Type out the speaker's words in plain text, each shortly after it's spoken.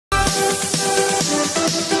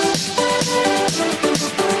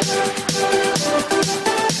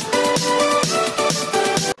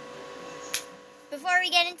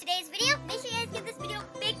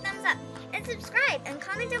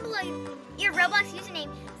Roblox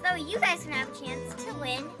username so you guys can have a chance to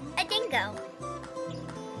win a dingo.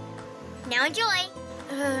 Now enjoy.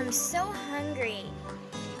 I'm so hungry.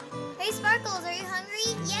 Hey Sparkles, are you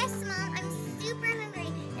hungry? Yes, Mom, I'm super hungry.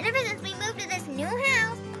 And ever since we moved to this new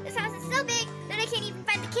house, this house is so big that I can't even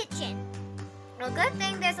find the kitchen. Well, good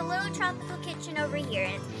thing there's a little tropical kitchen over here,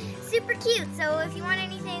 and it's super cute. So if you want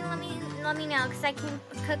anything, let me know, because I can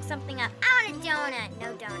cook something up. I want a donut.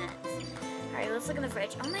 No donuts. All right, let's look in the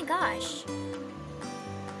fridge. Oh my gosh.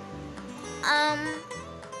 Oh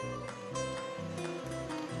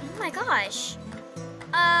my gosh.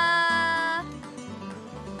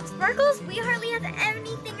 Sparkles, we hardly have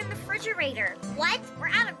anything in the refrigerator. What? We're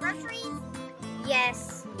out of groceries?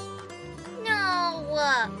 Yes. No.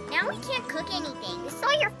 Now we can't cook anything. This is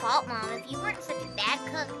all your fault, Mom. If you weren't such a bad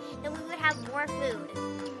cook, then we would have more food.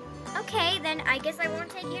 Okay, then I guess I won't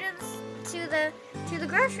take you to the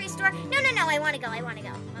grocery store. No, I want to go.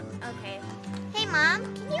 Okay. Hey, Mom,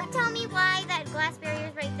 can you tell me why that glass barrier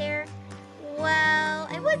is right there? Well,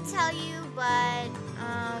 I would tell you, but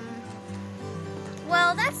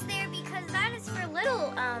well, that's there because that is for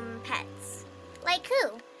little pets. Like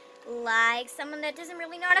who? Like someone that doesn't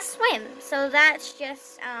really know how to swim. So that's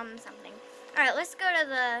just something. All right, let's go to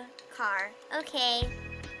the car. Okay.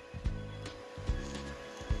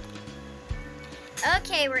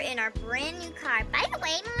 Okay, we're in our brand new car. By the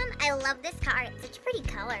way, Mom, I love this car. It's such a pretty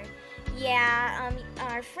color. Yeah,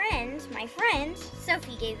 my friend,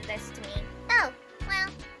 Sophie gave this to me. Oh, well,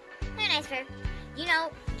 very nice of her. You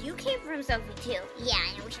know, you came from Sophie too. Yeah,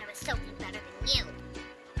 I wish I was Sophie better than you.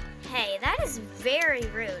 Hey, that is very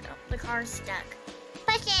rude. Oh, the car's stuck.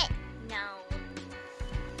 Push it. No.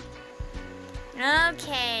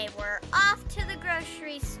 Okay, we're off to the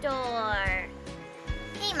grocery store.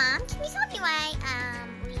 Hey, Mom, can you tell me why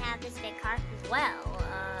we have this big car? Well,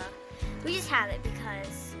 we just have it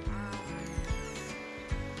because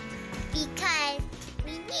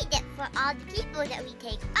we need it for all the people that we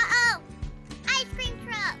take. Uh-oh! Ice cream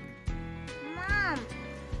truck!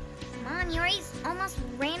 Mom, you already almost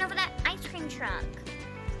ran over that ice cream truck.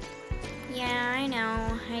 Yeah, I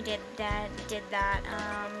know. I did that. Okay,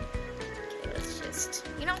 let's just,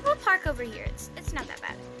 we'll park over here. It's not that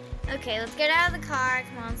bad. Okay, let's get out of the car.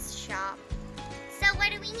 Come on, let's shop. So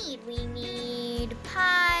what do we need? We need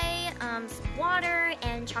pie, some water,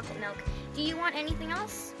 and chocolate milk. Do you want anything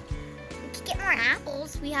else? We could get more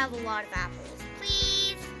apples. We have a lot of apples.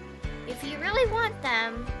 Please. If you really want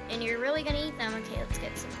them, and you're really gonna eat them, okay, let's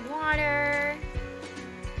get some water.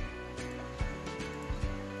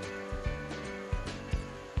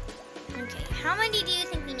 Okay, how many do you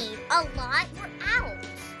think we need? A lot? We're out.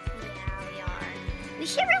 Yeah, we are. We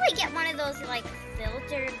should really get one of those, like,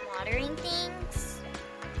 filtered watering things.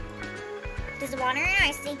 Because the water in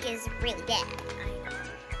our sink is really bad. I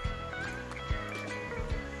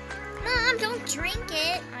know. Mom, don't drink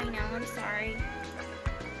it. I know, I'm sorry.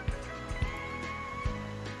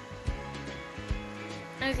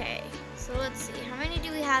 Okay, so let's see. How many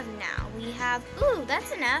do we have now? We have, ooh,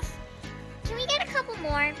 that's enough. Can we get a couple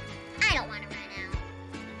more? I don't want to run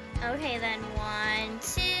out. Okay, then 1,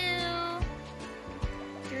 2,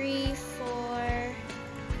 3, 4,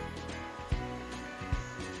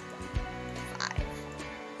 5.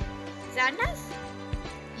 Is that enough?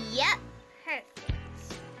 Yep, perfect.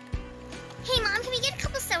 Hey, Mom, can we get a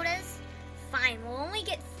couple sodas? Fine, we'll only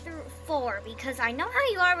get 4 because I know how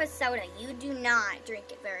you are with soda. You do not drink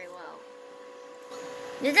it very well.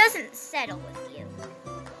 It doesn't settle with you.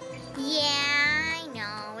 Yeah, I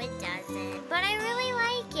know, it doesn't. But I really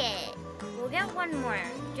like it. We'll get one more,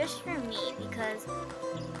 just for me, because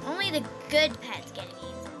only the good pets get to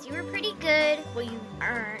eat. Since you were pretty good, well, you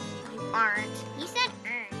aren't. You said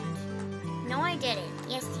earned. No, I didn't.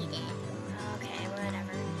 Yes, you did. Okay,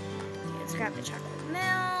 whatever. Okay, let's grab the chocolate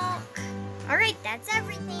milk. All right, that's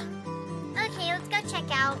everything. Okay, let's go check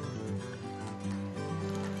out.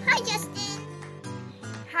 Hi, Justin.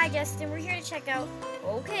 Hi, Justin. We're here to check out.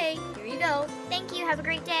 Okay, here you go. Thank you. Have a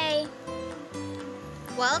great day.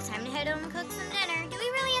 Well, time to head home and cook some dinner. Do we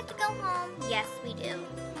really have to go home? Yes, we do.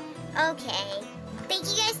 Okay. Thank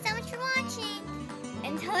you guys so much for watching.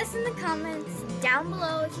 And tell us in the comments down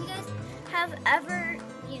below if you guys have ever,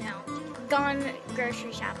 gone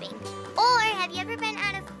grocery shopping. Or have you ever been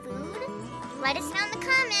out of food? Let us know in the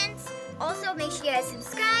comments. Also, make sure you guys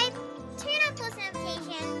subscribe, turn on post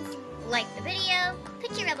notifications, like the video,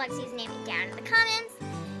 put your Roblox username down in the comments,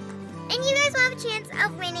 and you guys will have a chance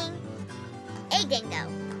of winning a dingo.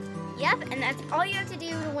 Yep, and that's all you have to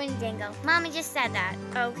do to win dingo. Mama just said that.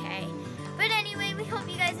 Okay. But anyway, we hope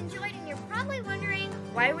you guys enjoyed, and you're probably wondering,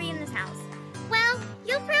 why are we in this house? Well,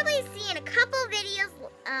 you'll probably see in a couple videos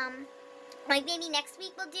Like maybe next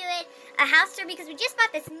week we'll do it. A house tour because we just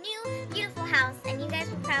bought this new beautiful house and you guys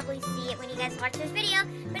will probably see it when you guys watch this video.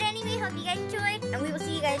 But anyway, hope you guys enjoyed and we will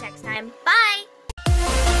see you guys next time. Bye!